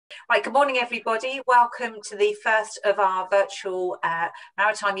Right, good morning everybody. Welcome to the first of our virtual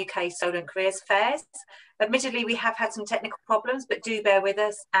Maritime UK Solent Careers Fairs. Admittedly, we have had some technical problems, but do bear with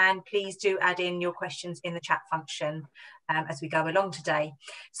us and please do add in your questions in the chat function as we go along today.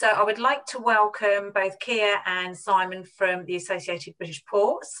 So I would like to welcome both Kia and Simon from the Associated British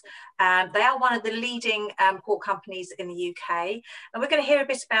Ports. They are one of the leading port companies in the UK, and we're going to hear a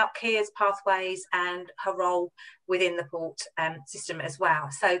bit about Kia's pathways and her role within the port system as well.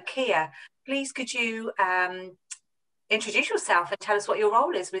 So Kia, please could you introduce yourself and tell us what your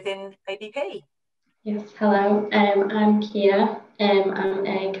role is within ABP? Yes, hello, I'm Kia. I'm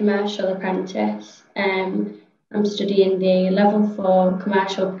a commercial apprentice. I'm studying the Level 4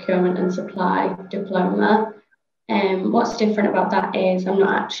 Commercial Procurement and Supply Diploma. What's different about that is I'm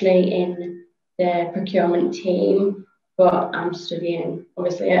not actually in the procurement team, but I'm studying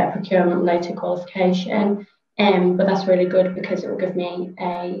obviously a procurement related qualification. But that's really good because it will give me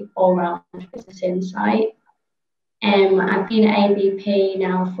a all-round business insight. I've been at ABP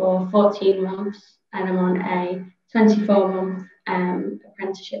now for 14 months and I'm on a 24-month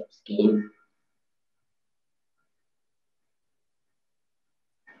apprenticeship scheme.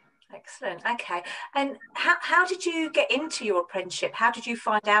 Excellent. Okay. And how did you get into your apprenticeship? How did you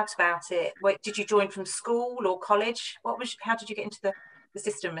find out about it? Did you join from school or college? How did you get into the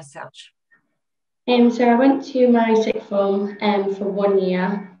system as such? So I went to my sixth form for 1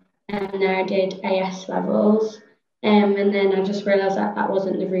 year and there I did AS levels. And then I just realised that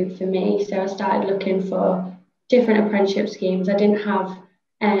wasn't the route for me. So I started looking for different apprenticeship schemes. I didn't have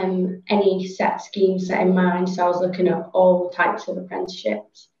any set schemes set in mind. So I was looking at all types of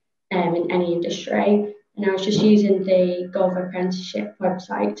apprenticeships in any industry. And I was just using the Gov apprenticeship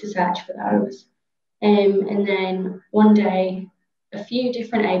website to search for those. And then one day, a few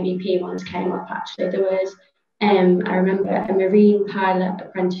different ABP ones came up actually. There was, I remember, a marine pilot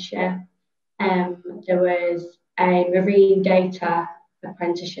apprenticeship. There was a marine data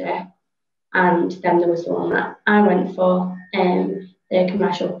apprenticeship, and then there was the one that I went for, the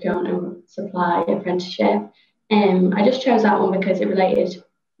commercial procurement and supply apprenticeship. I just chose that one because it related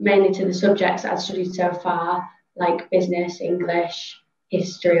mainly to the subjects that I've studied so far, like business, English,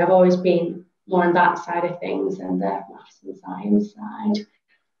 history. I've always been more on that side of things than the maths and science side.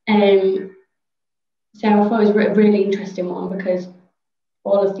 So I thought it was a really interesting one because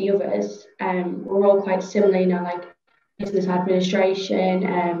all of the others were all quite similar, you know, like business administration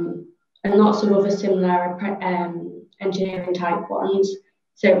and lots of other similar engineering type ones.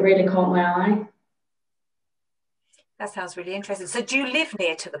 So it really caught my eye. That sounds really interesting. So do you live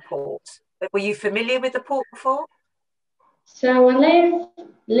near to the port? Were you familiar with the port before? So I live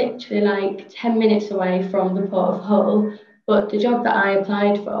literally like 10 minutes away from the Port of Hull, but the job that I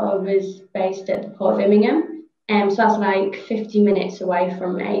applied for was based at the Port of Immingham. So that's like 50 minutes away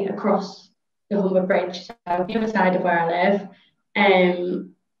from me across the Humber Bridge, so the other side of where I live.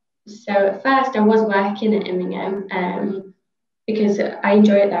 So at first I was working at Immingham because I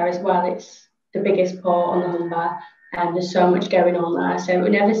enjoy it there as well. It's the biggest port on the Humber and there's so much going on there. So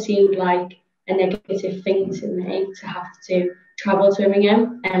it never seemed like a negative thing to me to have to travel to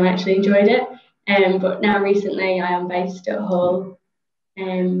Immingham. I actually enjoyed it. But now recently I am based at Hull.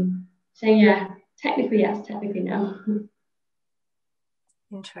 So yeah, technically yes, technically no.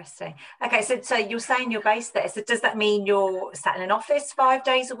 Interesting. Okay, so you're saying you're based there. So does that mean you're sat in an office 5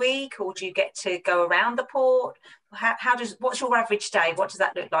 days a week, or do you get to go around the port? What's your average day? What does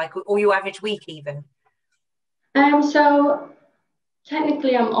that look like, or your average week even? So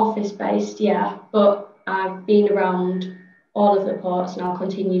technically I'm office based, yeah, but I've been around all of the ports and I'll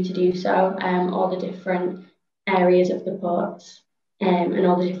continue to do so, all the different areas of the ports and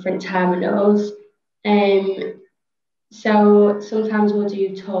all the different terminals. So sometimes we'll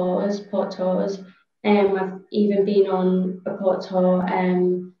do tours, port tours. I've even been on a port tour.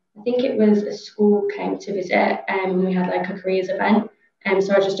 I think it was a school came to visit and we had like a careers event.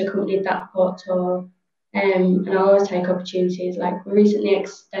 So I just accompanied that port tour. And I always take opportunities. Like we recently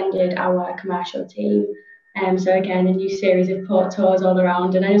extended our commercial team. So again, a new series of port tours all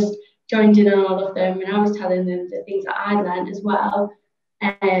around, and I just joined in on all of them. And I was telling them the things that I'd learned as well,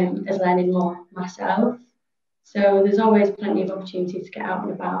 as learning more myself. So there's always plenty of opportunities to get out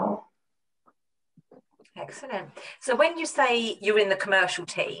and about. Excellent. So when you say you're in the commercial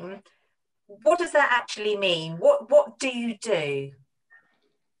team, what does that actually mean? What do you do?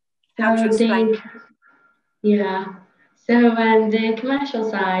 How would you explain? So the commercial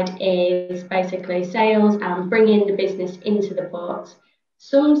side is basically sales and bringing the business into the ports.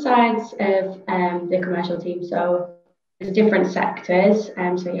 Some sides of the commercial team, so there's different sectors.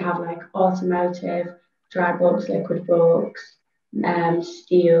 So you have like automotive, dry bulks, liquid bulks,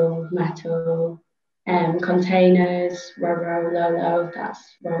 steel, metal, containers, Ro-Ro, Lolo,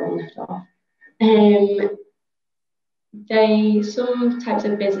 that's where I left off. Some types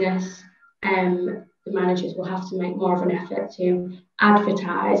of business, the managers will have to make more of an effort to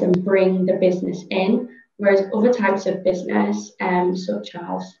advertise and bring the business in, whereas other types of business, such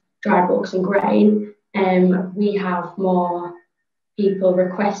as dry bulks and grain, we have more people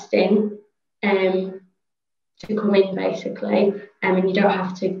requesting to come in basically, and you don't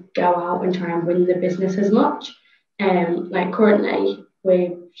have to go out and try and win the business as much. Like currently,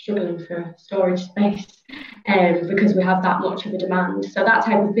 we're struggling for storage space because we have that much of a demand. So that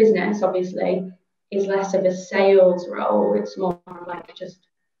type of business obviously is less of a sales role. It's more like just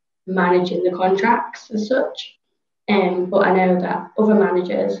managing the contracts as such. But I know that other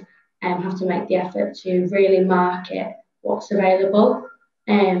managers have to make the effort to really market what's available.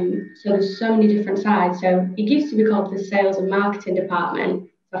 So there's so many different sides. So it used to be called the sales and marketing department.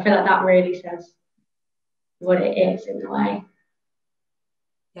 So I feel like that really says what it is in a way.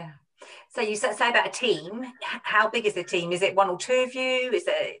 Yeah. So you say about a team. How big is the team? Is it one or two of you? Is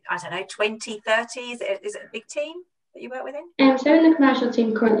it, I don't know, 20, 30? Is it a big team that you work within? So in the commercial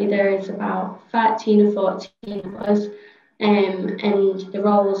team currently there is about 13 or 14 of us. And the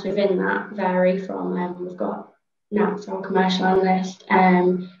roles within that vary from, we've got Nats, our commercial analyst,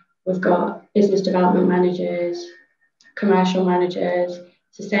 we've got business development managers, commercial managers,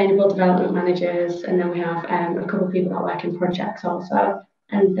 sustainable development managers, and then we have a couple of people that work in projects also,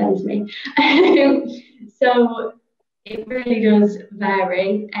 and then there's me. So it really does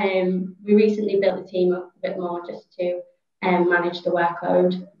vary. We recently built the team up a bit more just to manage the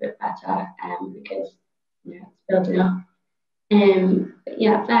workload a bit better because it's building up. But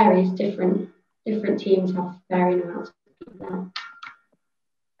yeah, it varies. Different teams have varying amounts of people.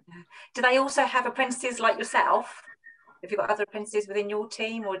 Do they also have apprentices like yourself? Have you got other apprentices within your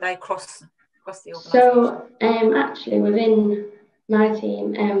team, or are they across the organisation? So actually within my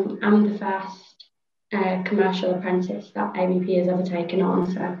team, I'm the first commercial apprentice that ABP has ever taken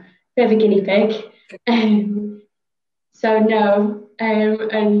on, so a bit of a guinea pig. So no,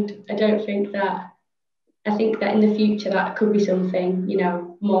 and I don't think that. I think that in the future that could be something,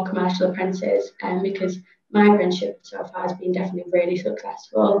 more commercial apprentices, because my apprenticeship so far has been definitely really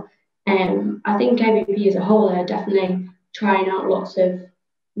successful. I think ABP as a whole are definitely trying out lots of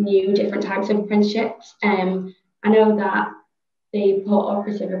new different types of apprenticeships. I know that the port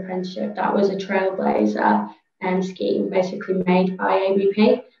operative apprenticeship, that was a trailblazer scheme basically made by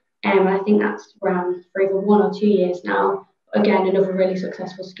ABP. I think that's run for either 1 or 2 years now. Again, another really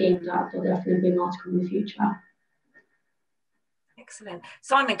successful scheme that there'll definitely be more to come in the future. Excellent.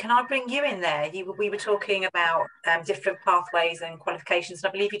 Simon, can I bring you in there? We were talking about different pathways and qualifications, and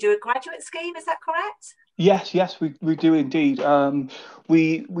I believe you do a graduate scheme, is that correct? Yes, we do indeed.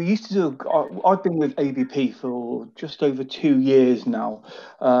 We used to do. I've been with ABP for just over 2 years now,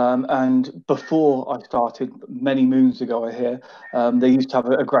 and before I started, many moons ago, I hear they used to have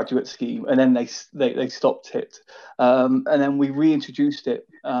a graduate scheme, and then they stopped it, and then we reintroduced it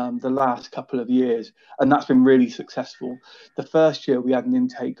the last couple of years, and that's been really successful. The first year we had an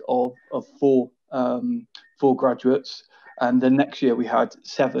intake of four graduates, and the next year we had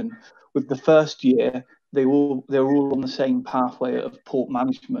 7. With the first year, they were all on the same pathway of port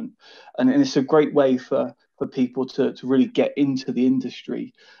management, and it's a great way for people to really get into the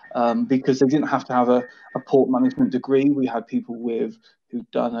industry, because they didn't have to have a port management degree. We had people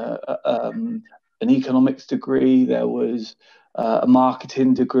who'd done an economics degree. There was a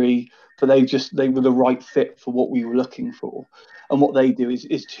marketing degree, but they were the right fit for what we were looking for. And what they do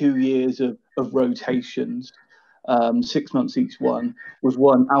is 2 years of rotations. 6 months each one, with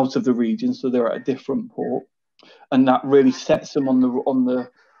one out of the region, so they're at a different port, and that really sets them on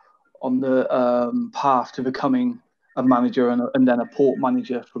the path to becoming a manager and then a port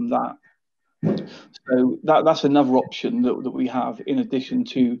manager from that. So that's another option that we have in addition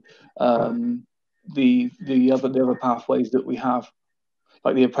to the other pathways that we have,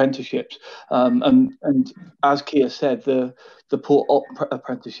 like the apprenticeships. And as Kia said, the port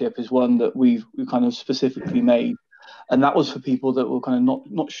apprenticeship is one that we kind of specifically made, and that was for people that were kind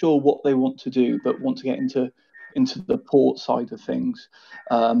of not sure what they want to do, but want to get into the port side of things.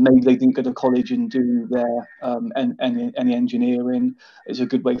 Maybe they didn't go to college and do their any engineering. It's a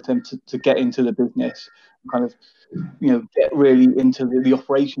good way for them to get into the business and kind of get really into the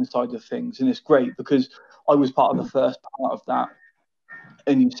operation side of things. And it's great because I was part of the first part of that.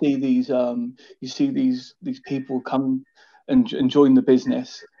 And you see these people come and join the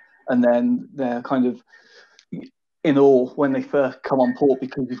business, and then they're kind of in awe when they first come on port,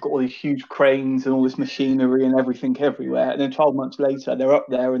 because we've got all these huge cranes and all this machinery and everything everywhere. And then 12 months later, they're up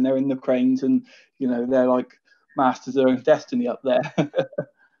there and they're in the cranes, and they're like masters of their own destiny up there.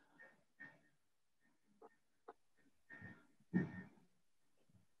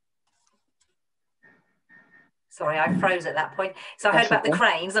 Sorry, I froze at that point. So I heard about the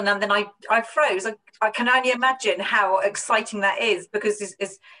cranes, and then I froze. I can only imagine how exciting that is, because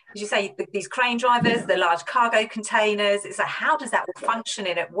as you say, these crane drivers, the large cargo containers, it's like, how does that all function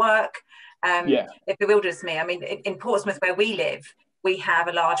in at work? It bewilders me. I mean, in Portsmouth, where we live, we have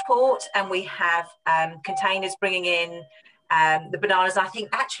a large port, and we have containers bringing in the bananas. I think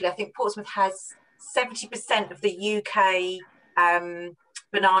Portsmouth has 70% of the UK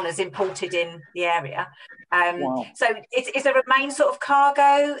bananas imported in the area. Wow. So is there a main sort of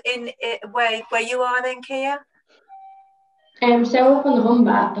cargo in where you are then, Kia? So up on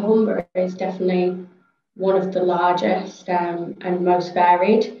the Humber is definitely one of the largest and most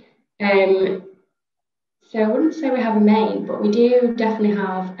varied. So I wouldn't say we have a main, but we do definitely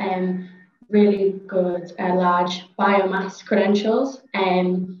have really good large biomass credentials.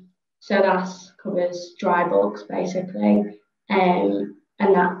 So that covers dry bulks basically, and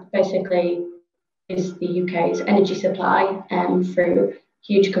that basically is the UK's energy supply through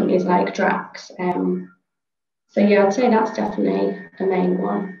huge companies like Drax. So yeah, I'd say that's definitely the main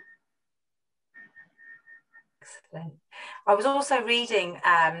one. Excellent. I was also reading,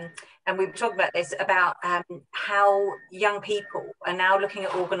 and we were talking about this, about how young people are now looking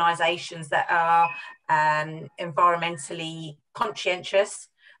at organisations that are environmentally conscientious,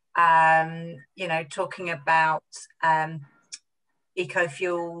 talking about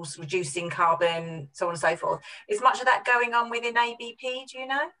eco-fuels, reducing carbon, so on and so forth. Is much of that going on within ABP, do you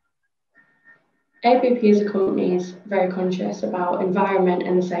know? ABP as a company is very conscious about environment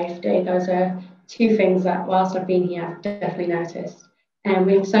and safety. Those are two things that, whilst I've been here, I've definitely noticed. And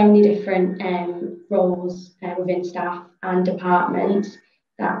we have so many different roles within staff and departments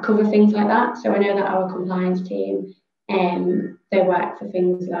that cover things like that. So I know that our compliance team, they work for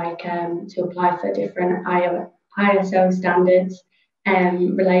things like to apply for different ISO standards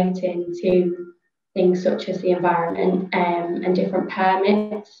relating to things such as the environment and different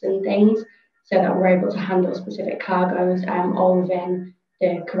permits and things, so that we're able to handle specific cargoes all within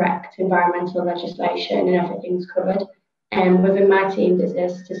the correct environmental legislation, and everything's covered. And within my team, there's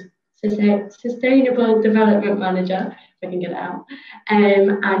a sustainable development manager, if I can get it out,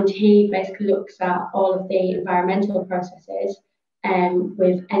 and he basically looks at all of the environmental processes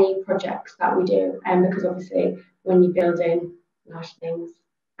with any projects that we do, because obviously when you're building large things,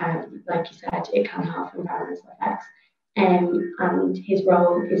 like you said, it can have environmental effects. And his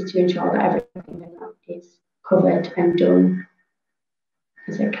role is to ensure that everything is covered and done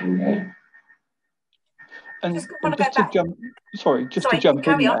as it can be. And just to jump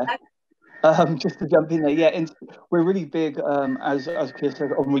in there. Just to jump in there, yeah, we're really big, as Chris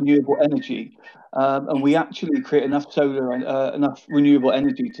said, on renewable energy, and we actually create enough solar and enough renewable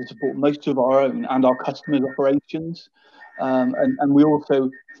energy to support most of our own and our customers' operations, and we also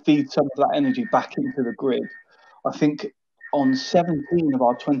feed some of that energy back into the grid. I think on 17 of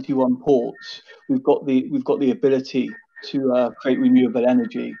our 21 ports, we've got the ability to create renewable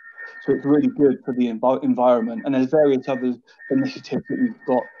energy. So it's really good for the environment. And there's various other initiatives that we've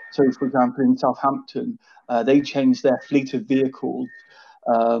got. So, for example, in Southampton, they changed their fleet of vehicles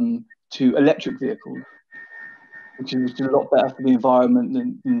to electric vehicles, which is a lot better for the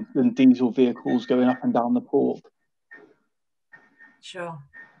environment than diesel vehicles going up and down the port. Sure.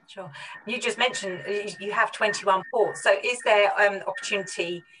 You just mentioned you have 21 ports. So is there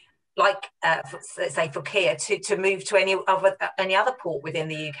opportunity, like let's say for Kia, to move to any other port within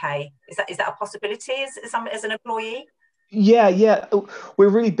the UK? Is that a possibility as an employee? Yeah, we're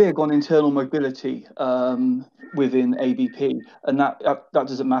really big on internal mobility within ABP, and that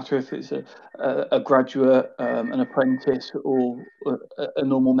doesn't matter if it's a graduate, an apprentice, or a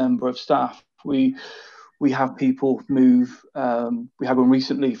normal member of staff. We have people move. We had one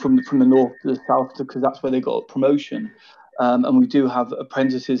recently from the north to the south, because that's where they got a promotion. And we do have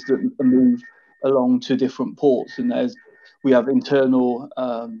apprentices that move along to different ports. And we have internal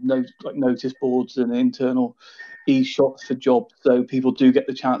notice boards and internal e-shops for jobs, so people do get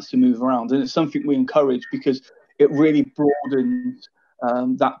the chance to move around. And it's something we encourage, because it really broadens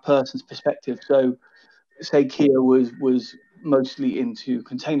that person's perspective. So say Kia was mostly into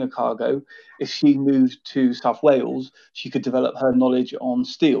container cargo. If she moved to South Wales, she could develop her knowledge on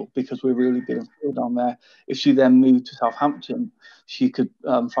steel, because we're really big on steel down there. If she then moved to Southampton, she could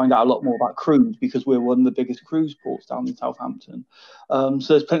find out a lot more about cruise, because we're one of the biggest cruise ports down in Southampton. So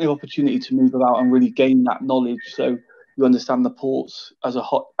there's plenty of opportunity to move about and really gain that knowledge, so you understand the ports as a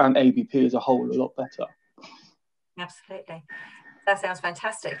and ABP as a whole a lot better. Absolutely. That sounds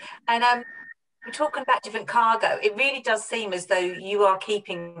fantastic. And we're talking about different cargo. It really does seem as though you are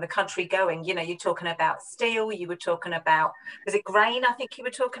keeping the country going. You know, you're talking about steel, you were talking about, was it grain, I think you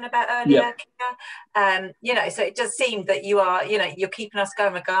were talking about earlier, Yep. Kia? You know, so it does seem that you are, you know, you're keeping us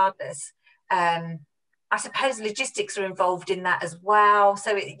going regardless. I suppose logistics are involved in that as well.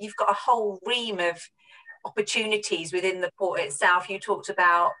 So you've got a whole ream of opportunities within the port itself. You talked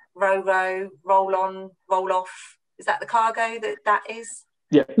about ro-ro, roll-on, roll-off. Is that the cargo that is?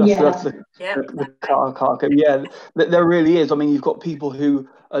 Yeah, that's the cargo. Yeah, there really is. I mean, you've got people who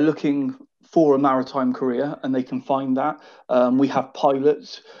are looking for a maritime career and they can find that. We have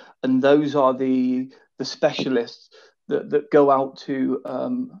pilots, and those are the specialists that go out to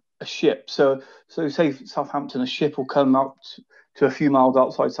a ship. So say Southampton, a ship will come out to a few miles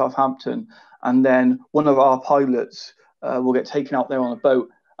outside Southampton, and then one of our pilots will get taken out there on a boat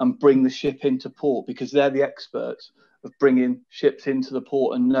and bring the ship into port, because they're the experts of bringing ships into the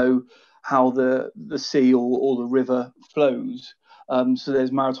port and know how the sea or the river flows. So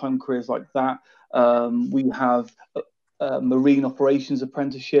there's maritime careers like that. We have marine operations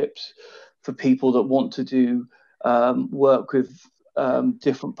apprenticeships for people that want to do work with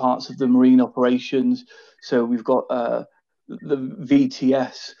different parts of the marine operations. So we've got the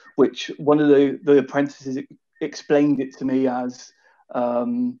VTS, which one of the apprentices explained it to me as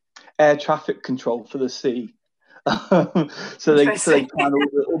air traffic control for the sea. So they plan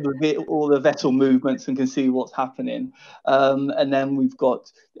all the vessel movements and can see what's happening. And then we've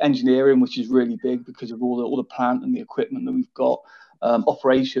got engineering, which is really big because of all the plant and the equipment that we've got.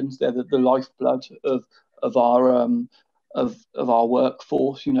 Operations, they're the lifeblood of our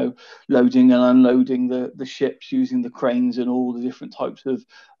workforce, you know, loading and unloading the ships using the cranes and all the different types of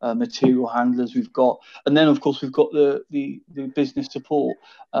material handlers we've got. And then, of course, we've got the business support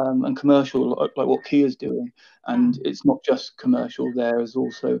and commercial, like what Kia's doing. And it's not just commercial, there is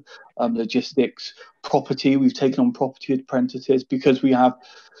also logistics, property. We've taken on property apprentices because we have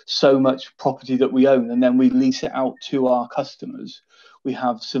so much property that we own, and then we lease it out to our customers. We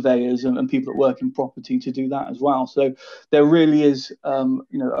have surveyors and people that work in property to do that as well. So there really is, you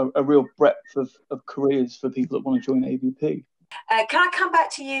know, a real breadth of careers for people that want to join ABP. Can I come back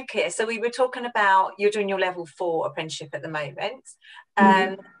to you, Kia? So we were talking about you're doing your level 4 apprenticeship at the moment.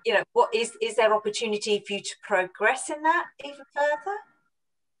 You know, what is there opportunity for you to progress in that even further?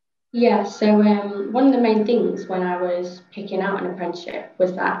 Yeah, so one of the main things when I was picking out an apprenticeship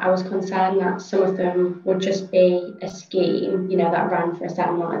was that I was concerned that some of them would just be a scheme, you know, that ran for a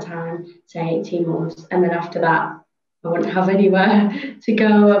certain amount of time, say 18 months, and then after that, I wouldn't have anywhere to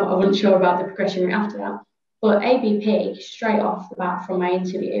go. I wasn't sure about the progression rate after that. But ABP, straight off the bat from my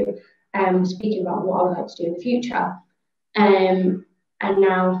interview, speaking about what I would like to do in the future. And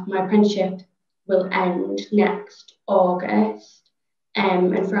now my apprenticeship will end next August.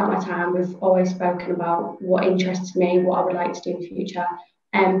 And throughout my time, we've always spoken about what interests me, what I would like to do in the future.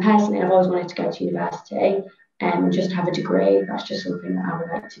 Personally, I've always wanted to go to university and just have a degree. That's just something that I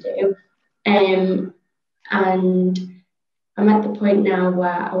would like to do. And I'm at the point now where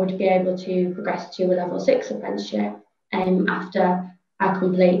I would be able to progress to a level 6 apprenticeship after I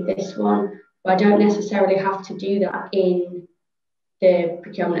complete this one. But I don't necessarily have to do that in the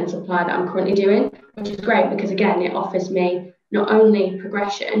procurement and supply that I'm currently doing, which is great because, again, it offers me not only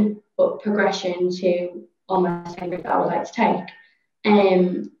progression, but progression to almost every route that I would like to take.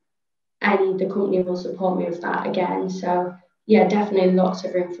 And the company will support me with that again. So, yeah, definitely lots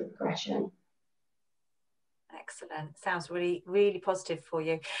of room for progression. Excellent. Sounds really, really positive for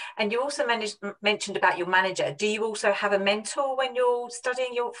you. And you also mentioned about your manager. Do you also have a mentor when you're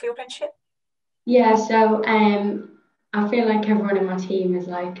studying for your apprenticeship? Yeah, so I feel like everyone in my team is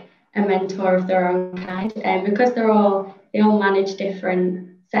like a mentor of their own kind, and because they all manage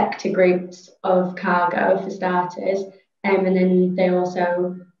different sector groups of cargo for starters, and then they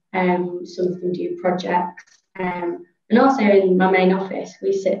also some of them do projects, and also in my main office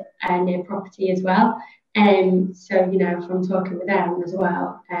we sit near property as well, so you know, from talking with them as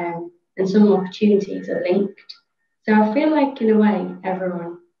well, and some opportunities are linked. So I feel like in a way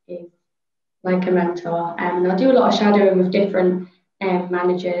everyone is like a mentor, and I do a lot of shadowing with different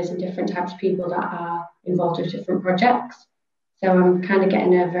managers and different types of people that are involved with different projects. So I'm kind of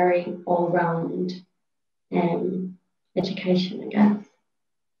getting a very all-round education, I guess.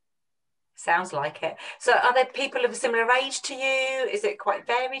 Sounds like it. So are there people of a similar age to you? Is it quite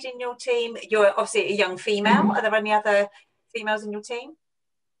varied in your team? You're obviously a young female. Are there any other females in your team?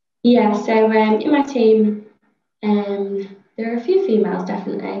 Yeah, so in my team, there are a few females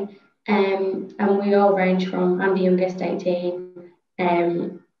definitely, and we all range from, I'm the youngest 18,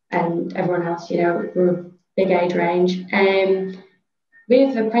 and everyone else, we're a big age range.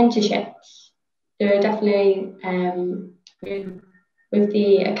 With apprenticeships, there are definitely with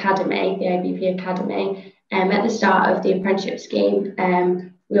the academy, the ABP Academy, at the start of the apprenticeship scheme,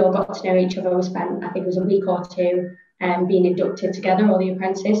 we all got to know each other. We spent, I think it was a week or two, being inducted together, all the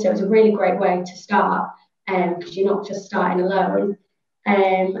apprentices. So it was a really great way to start, because you're not just starting alone.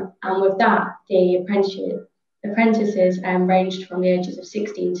 And with that, the apprentices ranged from the ages of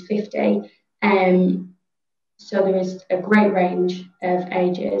 16 to 50. So there is a great range of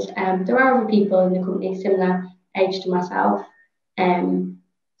ages. There are other people in the company similar age to myself.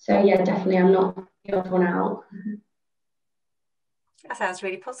 So yeah, definitely I'm not the odd one out. That sounds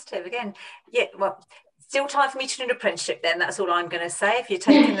really positive. Again, yeah, well, still time for me to do an apprenticeship then, that's all I'm going to say, if you're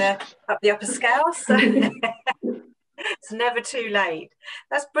taking up the upper scale. So it's never too late.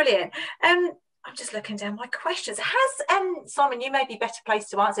 That's brilliant. I'm just looking down my questions. Has, Simon, you may be better placed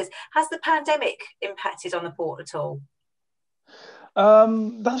to answer this, has the pandemic impacted on the port at all?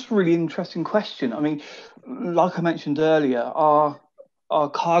 That's a really interesting question. I mean, like I mentioned earlier, our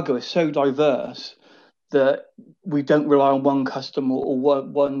cargo is so diverse that we don't rely on one customer or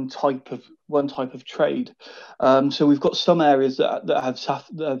one type of trade. So we've got some areas that have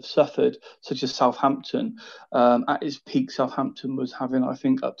suffered, such as Southampton. At its peak, Southampton was having, I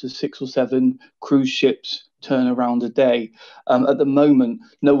think, up to 6 or 7 cruise ships turn around a day. At the moment,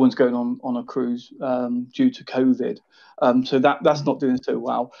 no one's going on a cruise due to COVID. So that's not doing so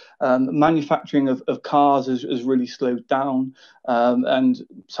well. Manufacturing of cars has really slowed down, and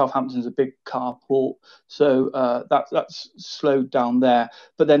Southampton's a big car port, so that's slowed down there.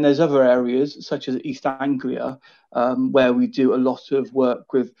 But then there's other areas such as East Anglia, where we do a lot of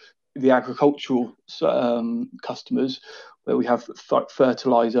work with the agricultural customers, where we have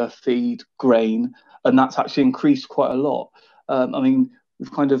fertilizer, feed, grain, and that's actually increased quite a lot. I mean,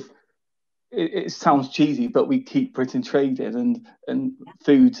 we've kind of, it sounds cheesy, but we keep Britain trading, and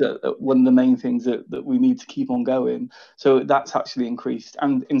food's one of the main things that we need to keep on going. So that's actually increased,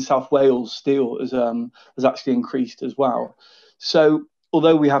 and in South Wales, steel has actually increased as well. So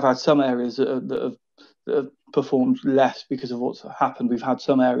although we have had some areas that have performed less because of what's happened, we've had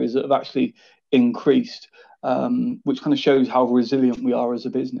some areas that have actually increased, which kind of shows how resilient we are as a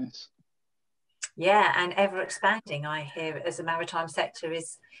business. Yeah, and ever expanding, I hear, as the maritime sector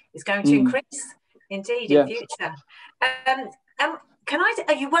is going to increase indeed in future.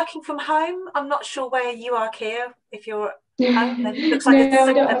 Are you working from home? I'm not sure where you are, Kia. If you're home, then it looks like no,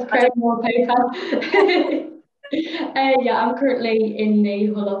 I don't have chrome wallpaper. Yeah, I'm currently in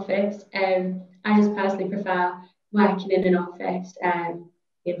the Hull office. I just personally prefer working in an office. The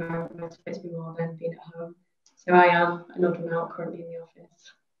environment fits me more than being at home. So I am an odd one out currently in the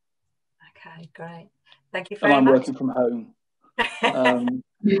office. Okay, great. Thank you very much. I'm working from home.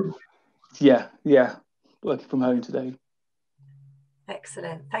 Yeah, working from home today.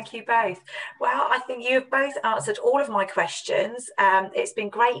 Excellent. Thank you both. Well, I think you've both answered all of my questions. It's been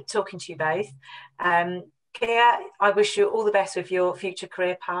great talking to you both. Kia, I wish you all the best with your future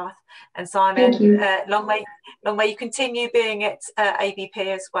career path. And Simon, long may you continue being at ABP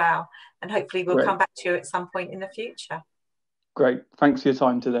as well. And hopefully we'll come back to you at some point in the future. Great. Thanks for your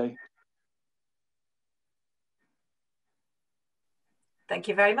time today. Thank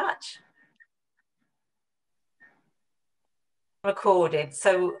you very much. Recorded,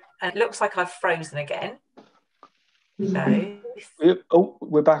 so it looks like I've frozen again. So, oh,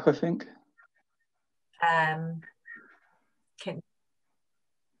 we're back, I think.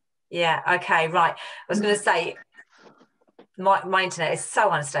 Yeah, okay, right. I was going to say, my internet is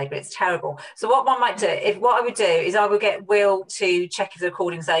so unstable, it's terrible. So what I might do, what I would do is I would get Will to check if the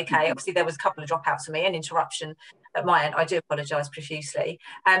recording's okay. Obviously there was a couple of dropouts for me, an interruption at my end. I do apologise profusely.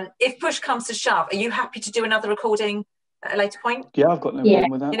 If push comes to shove, are you happy to do another recording at a later point? Yeah, I've got no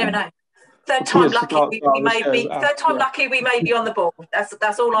problem with that. You never know. Third time lucky, we may be. Third time lucky, we may be on the ball.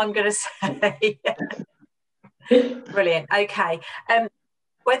 That's all I'm going to say. Brilliant. Okay.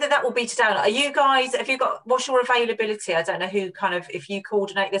 Whether that will be today or not, are you guys, have you got, what's your availability? I don't know who kind of, if you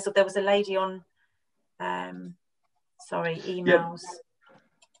coordinate this, or there was a lady on, emails. Yeah.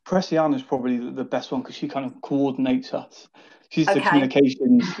 Presiana's probably the best one because she kind of coordinates us. She's the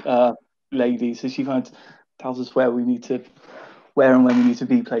communications lady, so she kind of tells us where we need to where and when we need to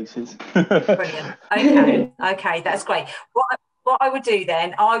be places. Brilliant. Okay, that's great. What I would do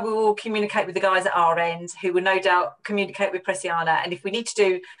then, I will communicate with the guys at our end, who will no doubt communicate with Presiana, and if we need to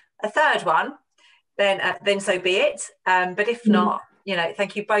do a third one, then so be it. But if not, you know,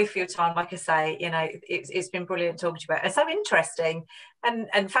 thank you both for your time. Like I say, you know, it's been brilliant talking to you about it. It's so interesting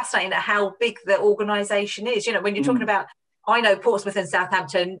and fascinating at how big the organisation is. You know, when you're talking about, I know Portsmouth and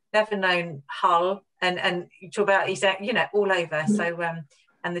Southampton, never known Hull, and you talk about, you know, all over. So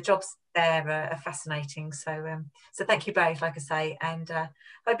and the jobs there are fascinating. So so thank you both, like I say, and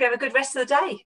hope you have a good rest of the day.